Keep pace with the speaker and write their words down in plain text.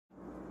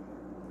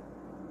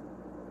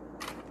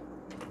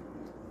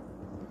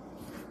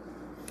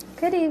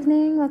Good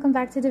evening. Welcome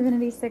back to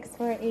Divinity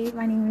 648.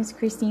 My name is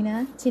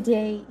Christina.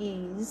 Today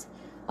is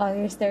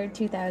August 3rd,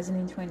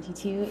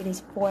 2022. It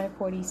is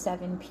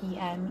 4:47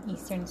 p.m.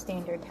 Eastern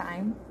Standard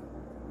Time.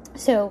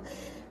 So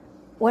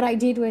what I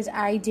did was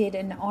I did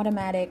an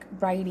automatic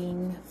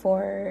writing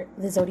for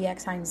the zodiac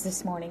signs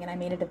this morning, and I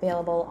made it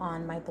available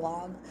on my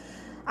blog.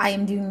 I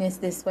am doing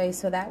this way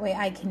so that way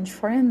I can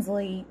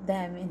translate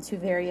them into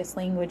various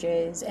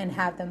languages and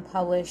have them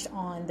published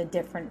on the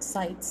different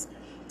sites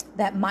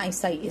that my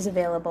site is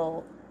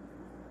available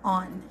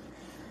on.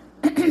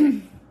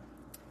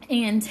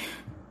 And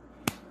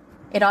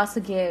it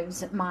also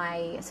gives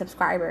my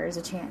subscribers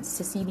a chance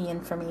to see the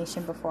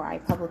information before I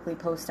publicly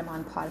post them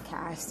on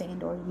podcast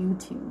and or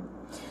YouTube.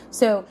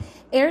 So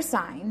air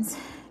signs: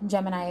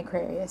 Gemini,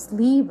 Aquarius,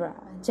 Libra,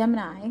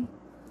 Gemini,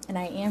 and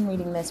I am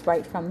reading this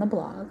right from the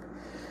blog.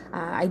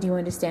 I do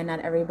understand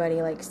not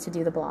everybody likes to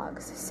do the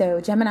blogs.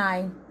 So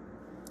Gemini,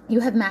 you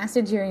have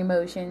mastered your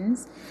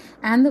emotions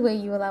and the way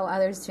you allow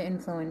others to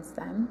influence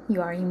them.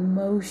 You are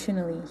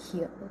emotionally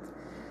healed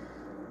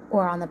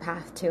or on the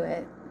path to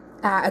it.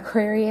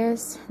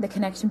 Aquarius, the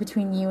connection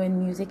between you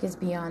and music is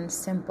beyond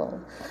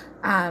simple.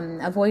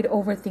 Avoid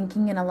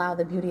overthinking and allow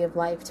the beauty of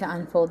life to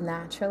unfold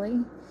naturally.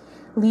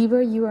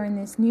 Libra, you are in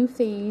this new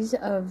phase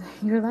of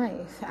your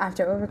life.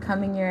 After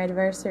overcoming your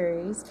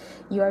adversaries,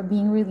 you are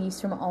being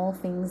released from all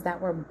things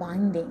that were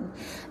binding.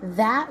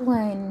 That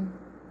one,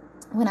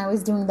 when I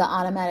was doing the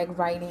automatic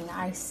writing,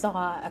 I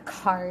saw a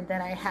card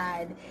that I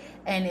had,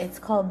 and it's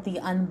called the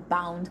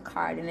Unbound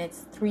card, and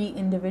it's three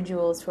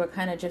individuals who are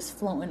kind of just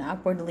floating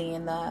upwardly,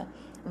 and the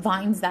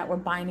vines that were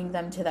binding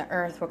them to the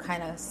earth were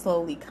kind of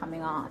slowly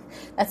coming off.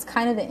 That's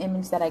kind of the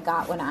image that I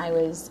got when I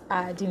was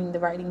doing the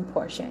writing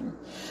portion.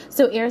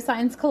 So air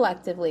signs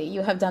collectively,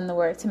 you have done the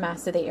work to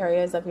master the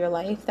areas of your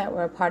life that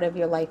were a part of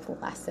your life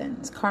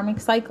lessons. Karmic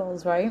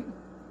cycles, right?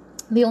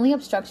 The only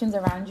obstructions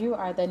around you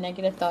are the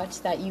negative thoughts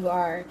that you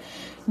are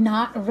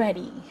not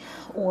ready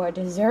or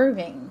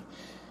deserving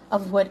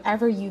of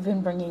whatever you've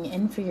been bringing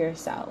in for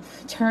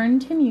yourself. Turn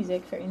to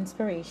music for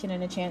inspiration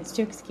and a chance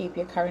to escape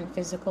your current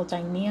physical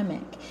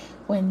dynamic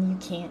when you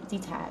can't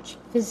detach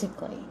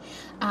physically.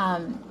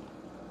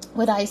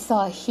 What I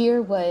saw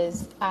here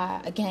was,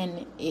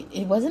 again,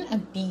 it wasn't a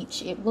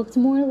beach. It looked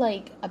more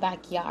like a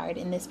backyard,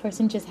 and this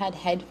person just had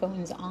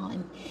headphones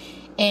on.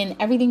 And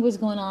everything was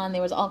going on.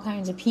 There was all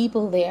kinds of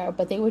people there,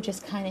 but they were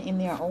just kind of in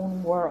their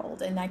own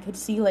world. And I could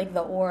see like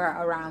the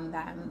aura around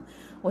them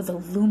was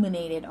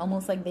illuminated,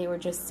 almost like they were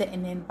just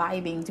sitting and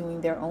vibing, doing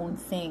their own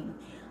thing.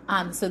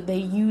 So they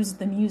used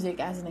the music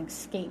as an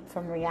escape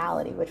from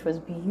reality, which was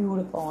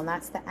beautiful. And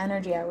that's the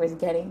energy I was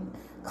getting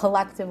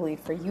collectively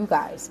for you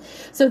guys.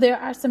 So there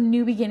are some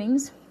new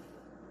beginnings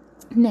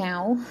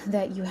now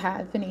that you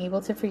have been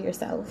able to free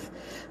yourself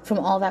from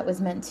all that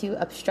was meant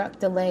to obstruct,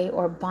 delay,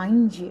 or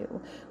bind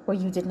you where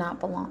you did not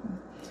belong.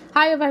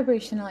 Higher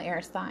vibrational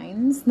air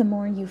signs, the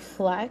more you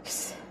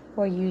flex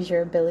or use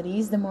your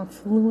abilities, the more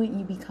fluent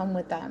you become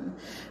with them.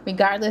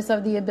 Regardless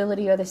of the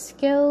ability or the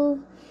skill,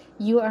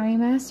 you are a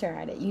master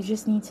at it. You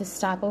just need to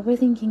stop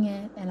overthinking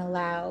it and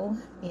allow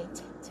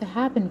it to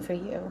happen for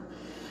you.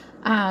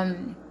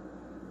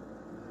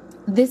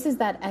 This is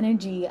that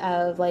energy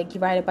of like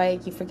you ride a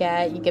bike, you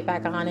forget, you get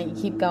back on it, you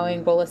keep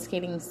going, roller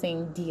skating,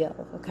 same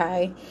deal,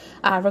 okay?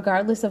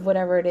 Regardless of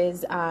whatever it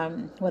is,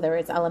 whether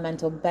it's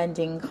elemental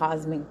bending,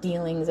 cosmic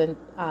dealings, and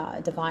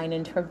divine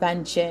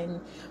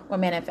intervention or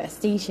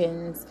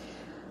manifestations,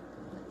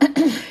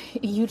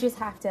 you just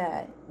have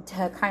to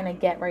kind of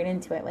get right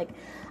into it. Like,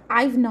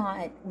 I've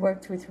not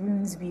worked with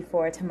runes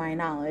before, to my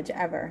knowledge,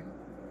 ever.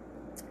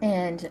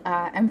 And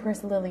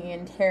Empress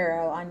Lillian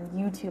Tarot on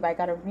YouTube, I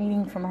got a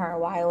reading from her a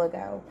while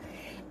ago,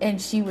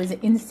 and she was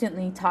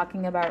instantly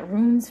talking about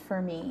runes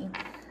for me.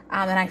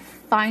 And I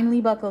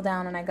finally buckled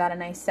down and I got a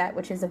nice set,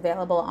 which is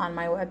available on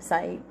my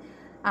website,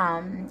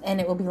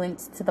 and it will be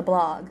linked to the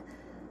blog.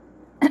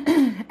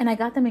 And I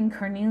got them in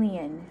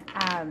carnelian.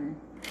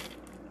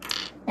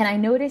 And I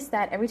noticed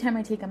that every time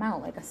I take them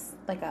out,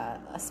 like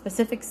a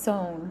specific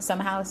stone,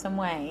 somehow, some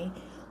way,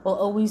 will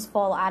always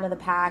fall out of the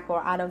pack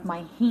or out of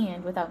my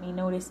hand without me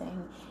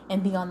noticing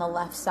and be on the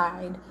left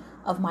side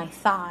of my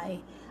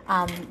thigh,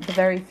 the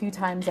very few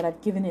times that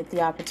I've given it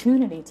the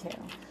opportunity to.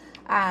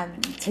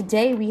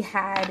 Today we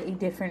had a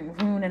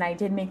different rune, and I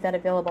did make that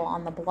available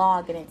on the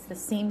blog, and it's the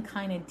same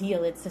kind of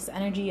deal. It's this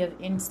energy of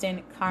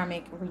instant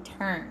karmic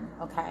return,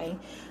 okay?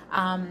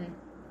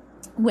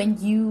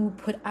 When you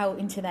put out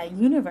into that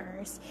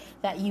universe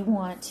that you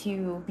want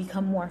to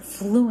become more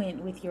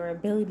fluent with your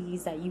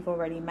abilities that you've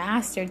already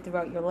mastered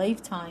throughout your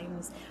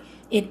lifetimes,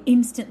 it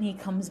instantly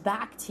comes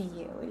back to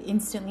you. It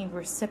instantly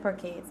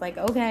reciprocates. Like,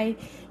 okay,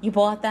 you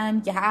bought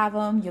them, you have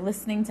them, you're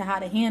listening to how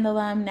to handle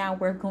them. Now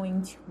we're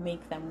going to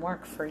make them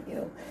work for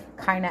you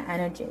kind of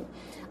energy.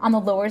 On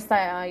the lower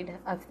side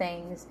of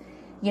things,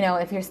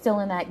 if you're still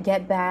in that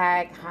get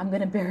back, I'm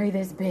going to bury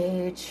this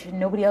bitch,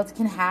 nobody else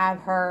can have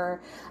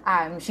her,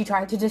 she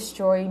tried to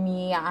destroy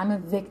me, I'm a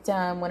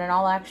victim, when in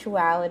all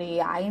actuality,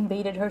 I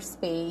invaded her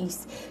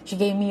space, she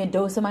gave me a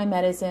dose of my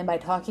medicine by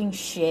talking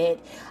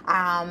shit,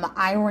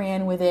 I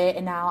ran with it,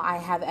 and now I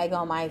have egg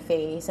on my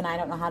face, and I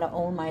don't know how to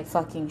own my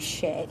fucking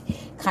shit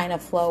kind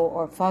of flow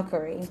or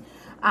fuckery.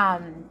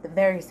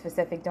 Very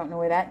specific, don't know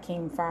where that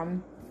came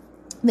from.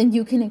 Then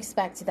you can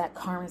expect that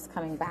karma's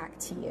coming back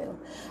to you.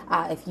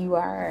 If you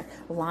are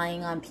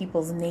lying on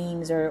people's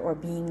names or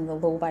being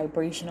low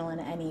vibrational in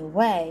any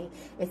way,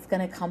 it's going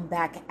to come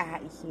back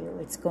at you.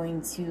 It's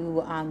going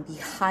to be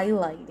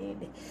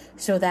highlighted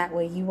so that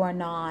way you are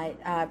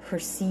not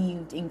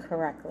perceived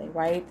incorrectly,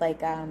 right?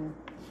 Like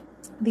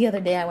the other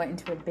day I went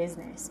into a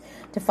business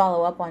to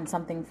follow up on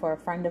something for a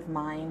friend of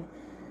mine.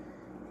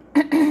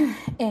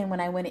 And when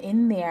I went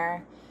in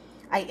there,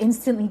 I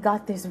instantly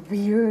got this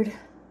weird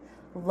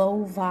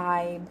low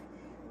vibe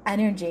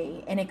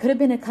energy, and it could have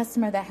been a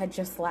customer that had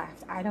just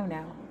left. I don't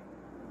know,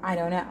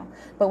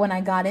 but when I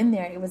got in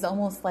there, it was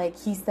almost like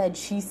he said,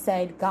 she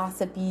said,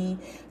 gossipy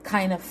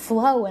kind of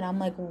flow, and I'm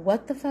like,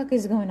 what the fuck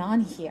is going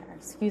on here?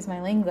 Excuse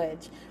my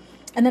language.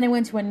 And then I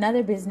went to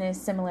another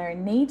business similar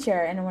in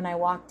nature, and when I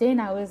walked in,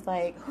 I was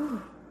like,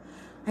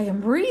 I can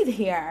breathe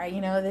here.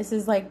 This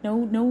is like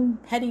no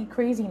petty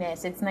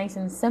craziness. It's nice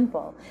and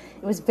simple.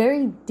 It was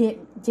very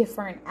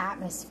different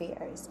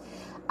atmospheres.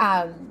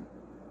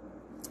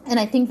 And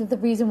I think that the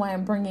reason why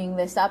I'm bringing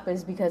this up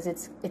is because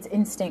it's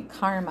instant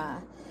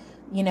karma.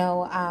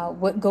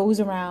 What goes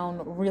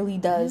around really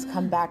does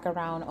come back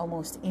around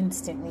almost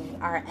instantly.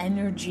 Our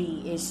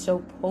energy is so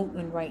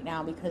potent right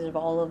now because of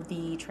all of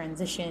the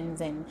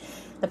transitions and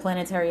the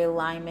planetary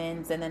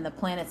alignments, and then the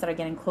planets that are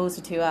getting closer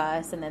to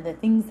us, and then the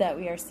things that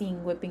we are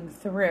seeing whipping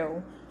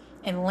through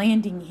and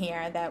landing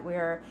here that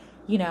we're,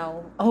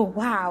 oh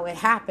wow, it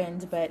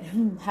happened, but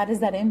how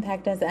does that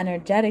impact us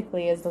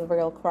energetically is the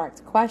real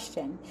correct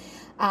question.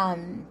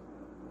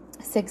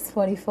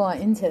 644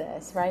 into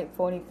this, right?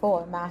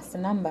 44, master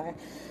number.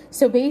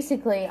 So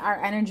basically, our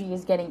energy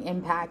is getting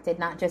impacted,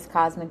 not just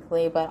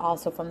cosmically, but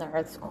also from the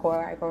Earth's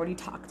core. I've already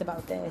talked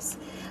about this.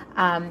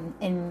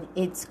 And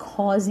it's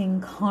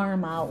causing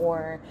karma,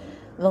 or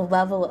the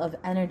level of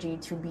energy,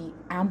 to be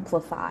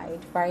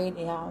amplified, right?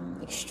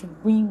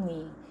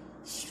 Extremely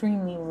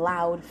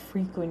loud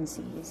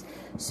frequencies.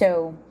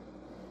 So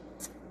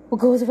what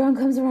goes around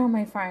comes around,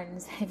 my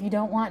friends. If you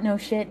don't want no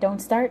shit, don't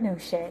start no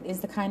shit, is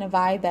the kind of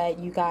vibe that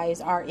you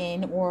guys are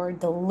in or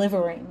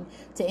delivering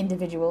to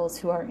individuals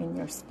who are in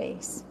your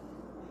space.